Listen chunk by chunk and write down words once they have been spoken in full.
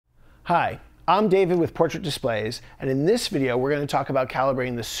Hi, I'm David with Portrait Displays, and in this video we're going to talk about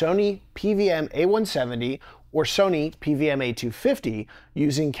calibrating the Sony PVM-A170 or Sony PVM-A250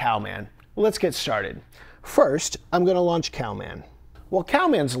 using Calman. Let's get started. First, I'm going to launch Calman. While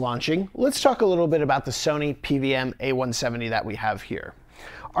Calman's launching, let's talk a little bit about the Sony PVM-A170 that we have here.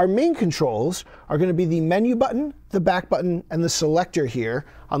 Our main controls are going to be the menu button, the back button, and the selector here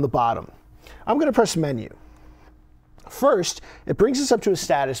on the bottom. I'm going to press menu. First, it brings us up to a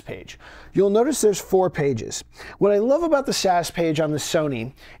status page. You'll notice there's 4 pages. What I love about the status page on the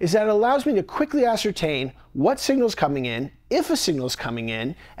Sony is that it allows me to quickly ascertain what signal's coming in, if a signal's coming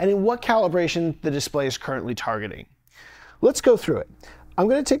in, and in what calibration the display is currently targeting. Let's go through it. I'm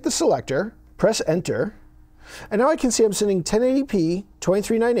going to take the selector, press enter, and now I can see I'm sending 1080p,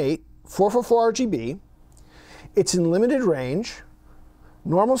 2398, 444 RGB. It's in limited range,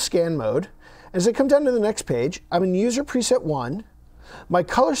 normal scan mode. As I come down to the next page, I'm in user preset 1. My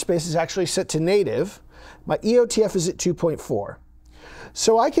color space is actually set to native. My EOTF is at 2.4.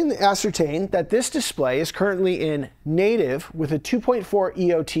 So I can ascertain that this display is currently in native with a 2.4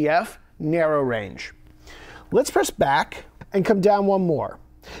 EOTF narrow range. Let's press back and come down one more.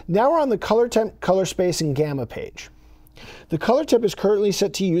 Now we're on the color temp, color space, and gamma page. The color temp is currently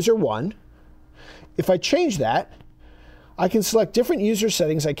set to user 1. If I change that, I can select different user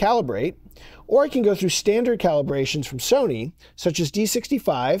settings I calibrate, or I can go through standard calibrations from Sony, such as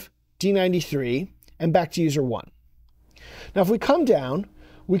D65, D93, and back to user 1. Now if we come down,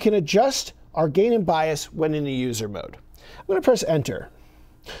 we can adjust our gain and bias when in the user mode. I'm going to press enter.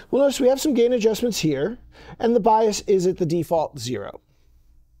 We'll notice we have some gain adjustments here, and the bias is at the default 0.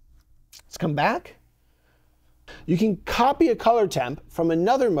 Let's come back. You can copy a color temp from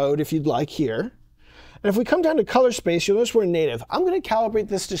another mode if you'd like here. And if we come down to color space, you'll notice we're in native. I'm going to calibrate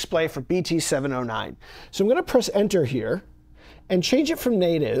this display for BT709. So I'm going to press enter here and change it from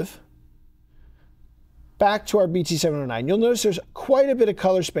native back to our BT709. You'll notice there's quite a bit of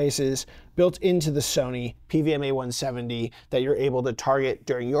color spaces built into the Sony PVM-A170 that you're able to target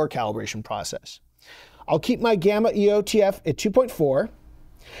during your calibration process. I'll keep my gamma EOTF at 2.4,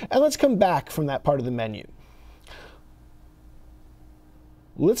 and let's come back from that part of the menu.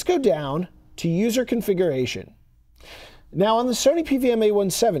 Let's go down to user configuration. Now on the Sony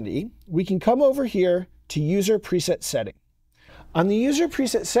PVM-A170, we can come over here to user preset setting. On the user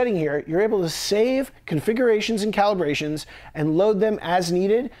preset setting here, you're able to save configurations and calibrations and load them as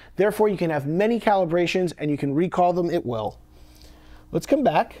needed. Therefore, you can have many calibrations and you can recall them at will. Let's come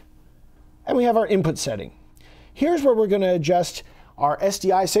back, and we have our input setting. Here's where we're going to adjust our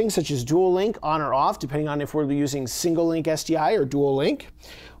SDI settings, such as dual link on or off, depending on if we're using single link SDI or dual link.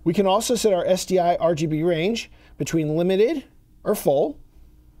 We can also set our SDI RGB range between limited or full.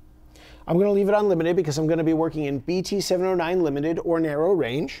 I'm going to leave it on limited because I'm going to be working in BT709 limited or narrow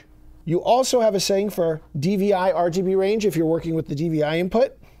range. You also have a setting for DVI RGB range if you're working with the DVI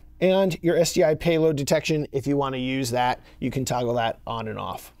input, and your SDI payload detection. If you want to use that, you can toggle that on and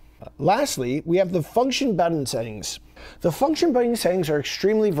off. Lastly, we have the function button settings. The function button settings are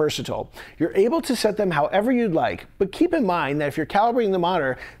extremely versatile. You're able to set them however you'd like, but keep in mind that if you're calibrating the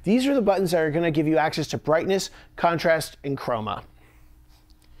monitor, these are the buttons that are going to give you access to brightness, contrast, and chroma.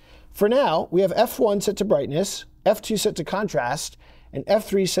 For now, we have F1 set to brightness, F2 set to contrast, and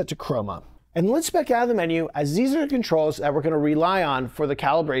F3 set to chroma. And let's back out of the menu, as these are the controls that we're going to rely on for the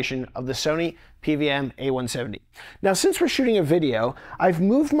calibration of the Sony PVM-A170. Now, since we're shooting a video, I've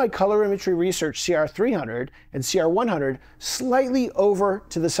moved my colorimetry research CR300 and CR100 slightly over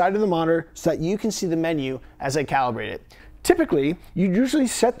to the side of the monitor so that you can see the menu as I calibrate it. Typically, you usually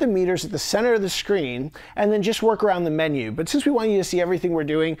set the meters at the center of the screen and then just work around the menu. But since we want you to see everything we're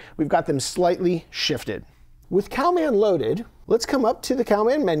doing, we've got them slightly shifted. With Calman loaded, let's come up to the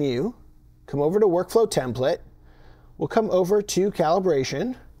Calman menu, come over to Workflow Template, we'll come over to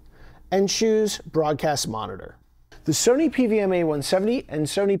Calibration, and choose Broadcast Monitor. The Sony PVM-A170 and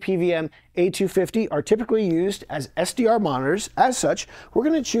Sony PVM-A250 are typically used as SDR monitors. As such, we're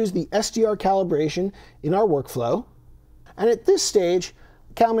going to choose the SDR calibration in our workflow. And at this stage,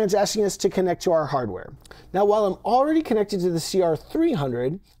 Calman's asking us to connect to our hardware. Now, while I'm already connected to the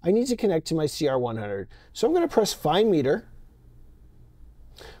CR300, I need to connect to my CR100. So I'm going to press Find Meter,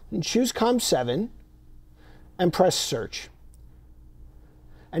 and choose COM7, and press Search.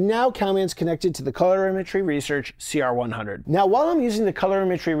 And now Calman's connected to the Colorimetry Research CR100. Now, while I'm using the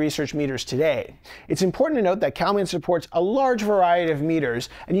Colorimetry Research meters today, it's important to note that Calman supports a large variety of meters,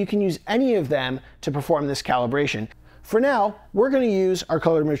 and you can use any of them to perform this calibration. For now, we're going to use our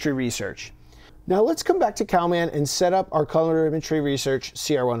Colorimetry Research. Now let's come back to Calman and set up our Colorimetry Research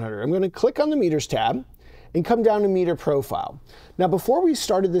CR100. I'm going to click on the Meters tab, and come down to meter profile. Now before we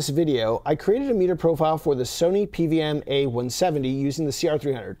started this video, I created a meter profile for the Sony PVM-A170 using the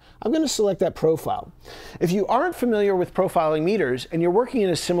CR300. I'm going to select that profile. If you aren't familiar with profiling meters and you're working in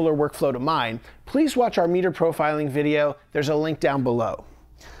a similar workflow to mine, please watch our meter profiling video. There's a link down below.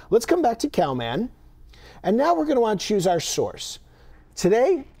 Let's come back to Calman, and now we're going to want to choose our source.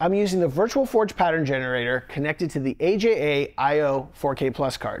 Today, I'm using the Virtual Forge pattern generator connected to the AJA IO 4K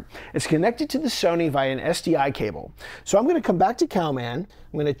Plus card. It's connected to the Sony via an SDI cable. So I'm going to come back to Calman.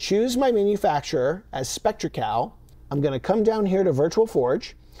 I'm going to choose my manufacturer as SpectraCal. I'm going to come down here to Virtual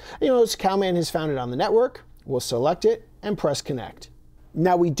Forge. You notice Calman has found it on the network. We'll select it and press connect.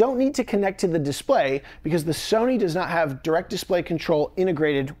 Now we don't need to connect to the display because the Sony does not have direct display control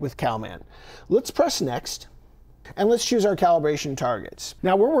integrated with Calman. Let's press next. And let's choose our calibration targets.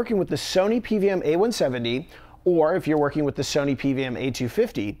 Now we're working with the Sony PVM-A170, or if you're working with the Sony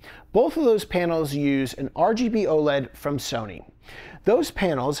PVM-A250, both of those panels use an RGB OLED from Sony. Those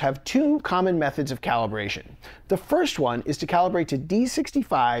panels have two common methods of calibration. The first one is to calibrate to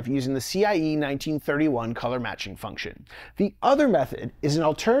D65 using the CIE 1931 color matching function. The other method is an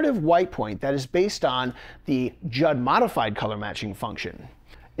alternative white point that is based on the Judd modified color matching function.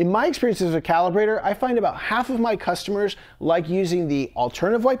 In my experience as a calibrator, I find about half of my customers like using the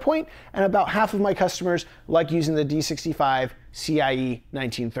alternative white point, and about half of my customers like using the D65 CIE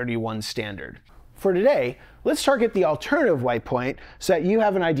 1931 standard. For today, let's target the alternative white point so that you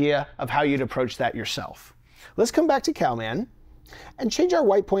have an idea of how you'd approach that yourself. Let's come back to Calman and change our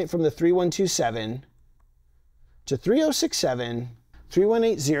white point from the 3127 to 3067,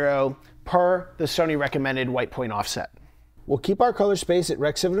 3180 per the Sony recommended white point offset. We'll keep our color space at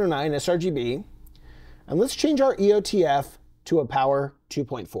Rec 709 sRGB, and let's change our EOTF to a power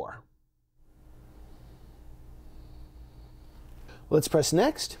 2.4. Let's press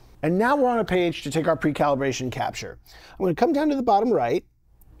next, and now we're on a page to take our pre-calibration capture. I'm going to come down to the bottom right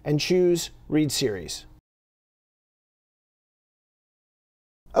and choose Read Series.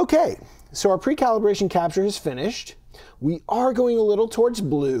 Okay, so our pre-calibration capture is finished. We are going a little towards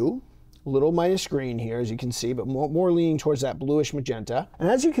blue. A little minus green here, as you can see, but more leaning towards that bluish magenta. And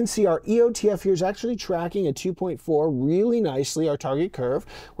as you can see, our EOTF here is actually tracking a 2.4 really nicely, our target curve.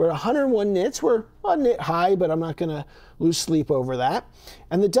 We're at 101 nits. We're a nit high, but I'm not going to lose sleep over that.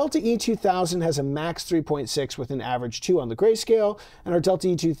 And the Delta E2000 has a max 3.6 with an average 2 on the grayscale, and our Delta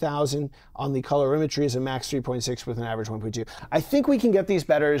E2000 on the colorimetry is a max 3.6 with an average 1.2. I think we can get these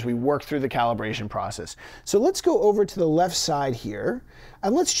better as we work through the calibration process. So let's go over to the left side here,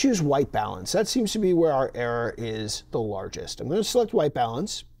 and let's choose white balance. That seems to be where our error is the largest. I'm going to select white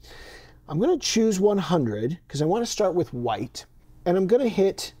balance. I'm going to choose 100 because I want to start with white, and I'm going to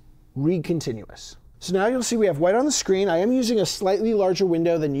hit read continuous. So now you'll see we have white on the screen. I am using a slightly larger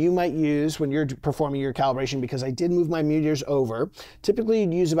window than you might use when you're performing your calibration because I did move my meters over. Typically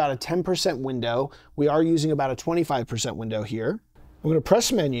you'd use about a 10% window. We are using about a 25% window here. I'm going to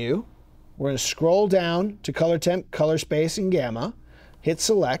press menu. We're going to scroll down to color temp, color space, and gamma. Hit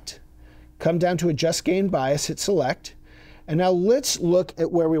select. Come down to adjust gain bias, hit select. And now let's look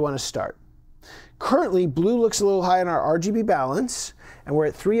at where we want to start. Currently, blue looks a little high on our RGB balance, and we're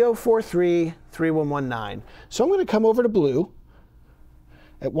at 3043, 3119. So I'm going to come over to blue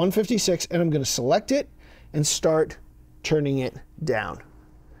at 156, and I'm going to select it and start turning it down.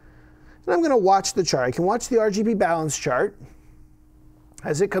 And I'm going to watch the chart. I can watch the RGB balance chart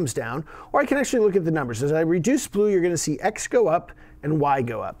as it comes down, or I can actually look at the numbers. As I reduce blue, you're going to see X go up and Y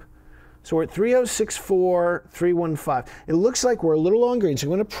go up. So we're at 3064, 315. It looks like we're a little on green. So I'm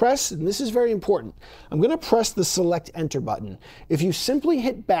going to press, and this is very important, I'm going to press the select enter button. If you simply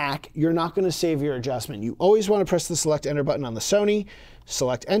hit back, you're not going to save your adjustment. You always want to press the select enter button on the Sony,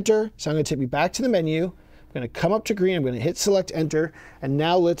 select enter. So I'm going to take me back to the menu. I'm going to come up to green. I'm going to hit select enter. And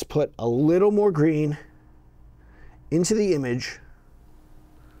now let's put a little more green into the image.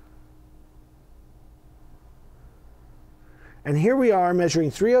 And here we are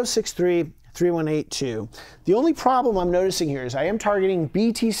measuring 3063, 3182. The only problem I'm noticing here is I am targeting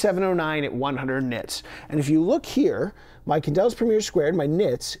BT709 at 100 nits. And if you look here, my Candelas Premier Squared, my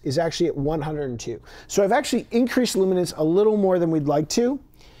nits, is actually at 102. So I've actually increased luminance a little more than we'd like to.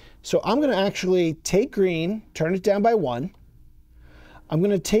 So I'm going to actually take green, turn it down by 1. I'm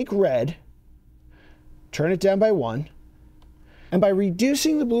going to take red, turn it down by 1. And by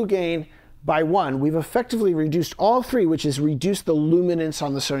reducing the blue gain by 1, we've effectively reduced all three, which is reduced the luminance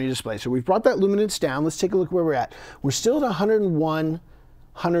on the Sony display. So we've brought that luminance down. Let's take a look where we're at. We're still at 101,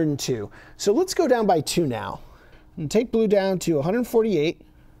 102. So let's go down by 2 now. And take blue down to 148.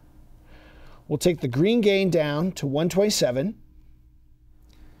 We'll take the green gain down to 127.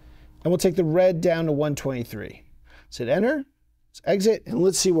 and we'll take the red down to 123. Let's hit enter, let's exit, and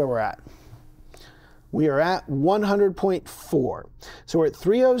let's see where we're at. We are at 100.4. So we're at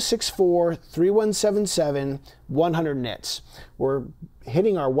 3064, 3177, 100 nits. We're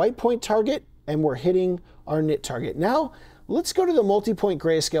hitting our white point target and we're hitting our nit target. Now, let's go to the multi-point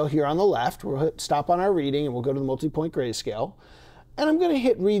grayscale here on the left. We'll stop on our reading and we'll go to the multi-point grayscale. And I'm going to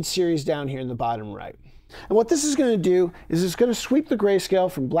hit read series down here in the bottom right. And what this is going to do is it's going to sweep the grayscale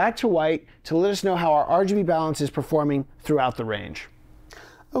from black to white to let us know how our RGB balance is performing throughout the range.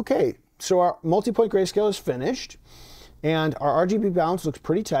 Okay, so our multi-point grayscale is finished and our RGB balance looks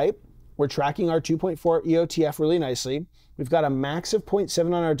pretty tight. We're tracking our 2.4 EOTF really nicely. We've got a max of 0.7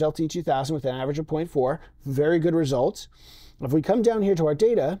 on our Delta E2000 with an average of 0.4. Very good results. If we come down here to our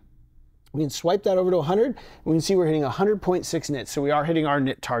data, we can swipe that over to 100, and we can see we're hitting 100.6 nits, so we are hitting our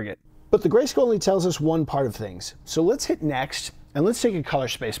nit target. But the grayscale only tells us one part of things. So let's hit next, and let's take a color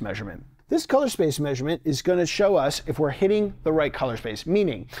space measurement. This color space measurement is going to show us if we're hitting the right color space,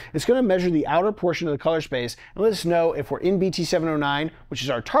 meaning it's going to measure the outer portion of the color space and let us know if we're in BT709, which is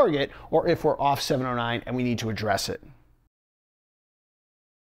our target, or if we're off 709 and we need to address it.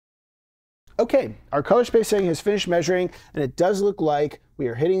 Okay, our color space setting has finished measuring, and it does look like we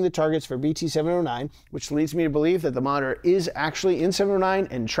are hitting the targets for BT709, which leads me to believe that the monitor is actually in 709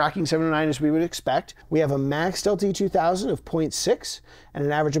 and tracking 709 as we would expect. We have a max Delta E2000 of 0.6 and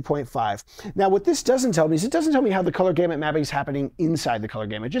an average of 0.5. Now, what this doesn't tell me is it doesn't tell me how the color gamut mapping is happening inside the color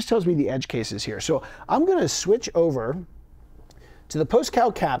gamut. It just tells me the edge cases here. So I'm going to switch over to the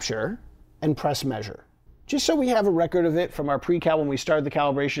post-cal capture and press measure, just so we have a record of it from our pre-cal when we started the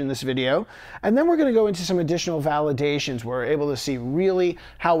calibration in this video. And then we're going to go into some additional validations where we're able to see really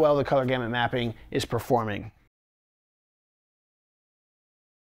how well the color gamut mapping is performing.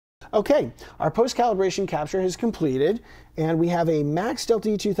 Okay, our post-calibration capture has completed, and we have a max Delta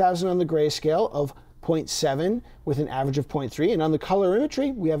E2000 on the grayscale of 0.7 with an average of 0.3, and on the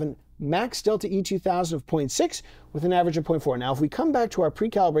colorimetry, we have a max Delta E2000 of 0.6 with an average of 0.4. Now, if we come back to our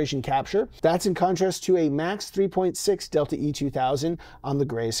pre-calibration capture, that's in contrast to a max 3.6 Delta E2000 on the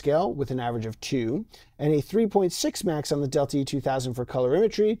grayscale with an average of 2, and a 3.6 max on the Delta E2000 for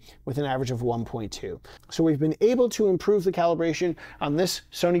colorimetry with an average of 1.2. So we've been able to improve the calibration on this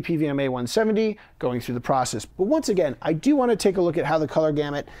Sony PVM-A170 going through the process. But once again, I do want to take a look at how the color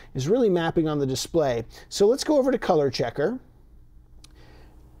gamut is really mapping on the display. So let's go over to Color Checker,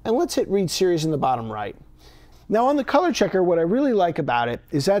 and let's hit read series in the bottom right. Now on the color checker, what I really like about it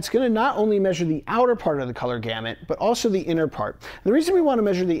is that it's going to not only measure the outer part of the color gamut, but also the inner part. The reason we want to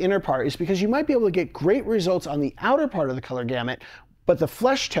measure the inner part is because you might be able to get great results on the outer part of the color gamut, but the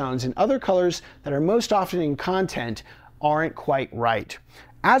flesh tones and other colors that are most often in content aren't quite right.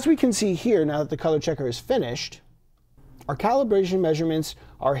 As we can see here, now that the color checker is finished, our calibration measurements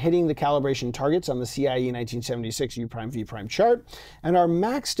are hitting the calibration targets on the CIE 1976 U'(V' chart, and our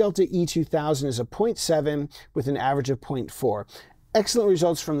max Delta E2000 is a 0.7 with an average of 0.4. Excellent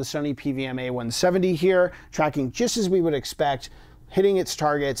results from the Sony PVM-A170 here, tracking just as we would expect, hitting its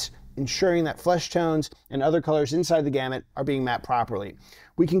targets, ensuring that flesh tones and other colors inside the gamut are being mapped properly.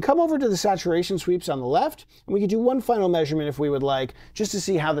 We can come over to the saturation sweeps on the left, and we can do one final measurement if we would like, just to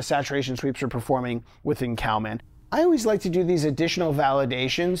see how the saturation sweeps are performing within Calman. I always like to do these additional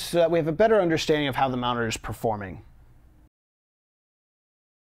validations so that we have a better understanding of how the monitor is performing.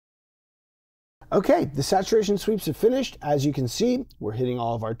 Okay, the saturation sweeps have finished. As you can see, we're hitting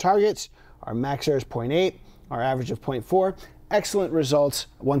all of our targets. Our max air is 0.8, our average of 0.4. Excellent results,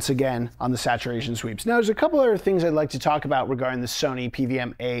 once again, on the saturation sweeps. Now, there's a couple other things I'd like to talk about regarding the Sony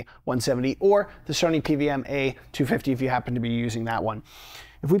PVM-A170 or the Sony PVM-A250 if you happen to be using that one.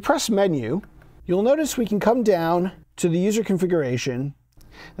 If we press menu, you'll notice we can come down to the user configuration,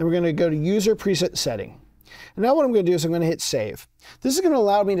 and we're going to go to user preset setting. And now what I'm going to do is I'm going to hit save. This is going to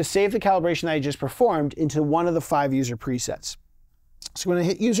allow me to save the calibration that I just performed into one of the 5 user presets. So I'm going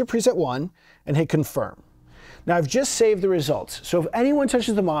to hit user preset 1 and hit confirm. Now I've just saved the results, so if anyone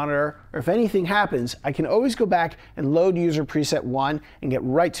touches the monitor or if anything happens, I can always go back and load user preset 1 and get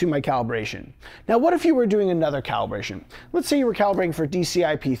right to my calibration. Now what if you were doing another calibration? Let's say you were calibrating for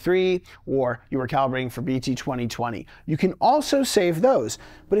DCI-P3 or you were calibrating for BT2020. You can also save those,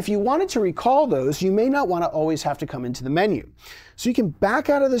 but if you wanted to recall those, you may not want to always have to come into the menu. So you can back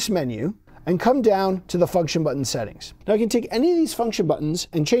out of this menu and come down to the function button settings. Now I can take any of these function buttons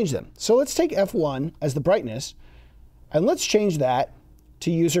and change them. So let's take F1 as the brightness, and let's change that to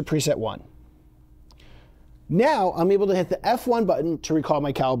user preset 1. Now I'm able to hit the F1 button to recall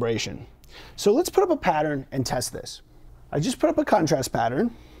my calibration. So let's put up a pattern and test this. I just put up a contrast pattern.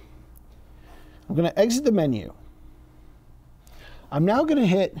 I'm going to exit the menu. I'm now going to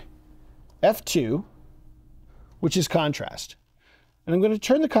hit F2, which is contrast. And I'm going to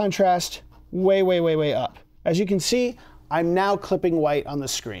turn the contrast way up. As you can see, I'm now clipping white on the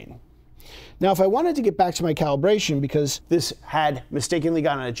screen. Now, if I wanted to get back to my calibration because this had mistakenly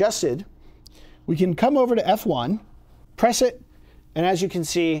gotten adjusted, we can come over to F1, press it, and as you can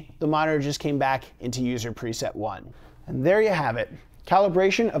see, the monitor just came back into user preset 1. And there you have it.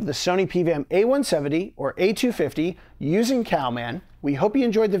 Calibration of the Sony PVM-A170 or A250 using Calman. We hope you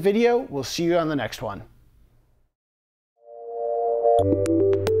enjoyed the video. We'll see you on the next one.